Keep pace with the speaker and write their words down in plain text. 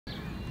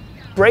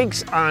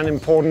Brakes are an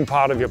important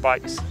part of your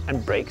bikes,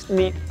 and brakes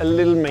need a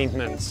little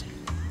maintenance.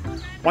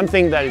 One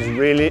thing that is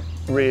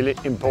really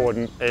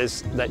important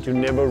is that you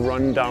never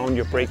run down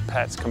your brake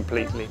pads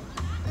completely.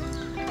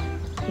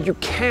 You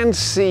can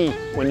see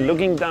when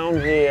looking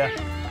down here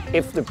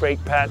if the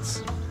brake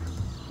pads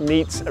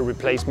needs a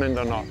replacement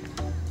or not,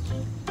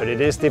 but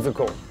it is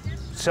difficult.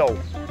 So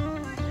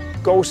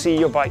go see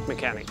your bike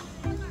mechanic.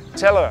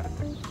 Tell her,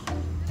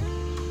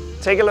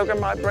 take a look at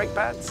my brake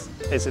pads,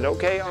 is it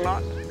okay or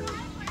not?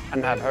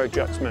 And have her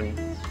judgment.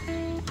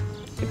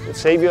 It will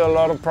save you a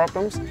lot of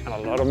problems and a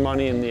lot of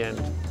money in the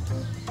end.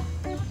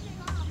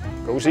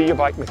 Go see your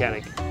bike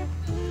mechanic.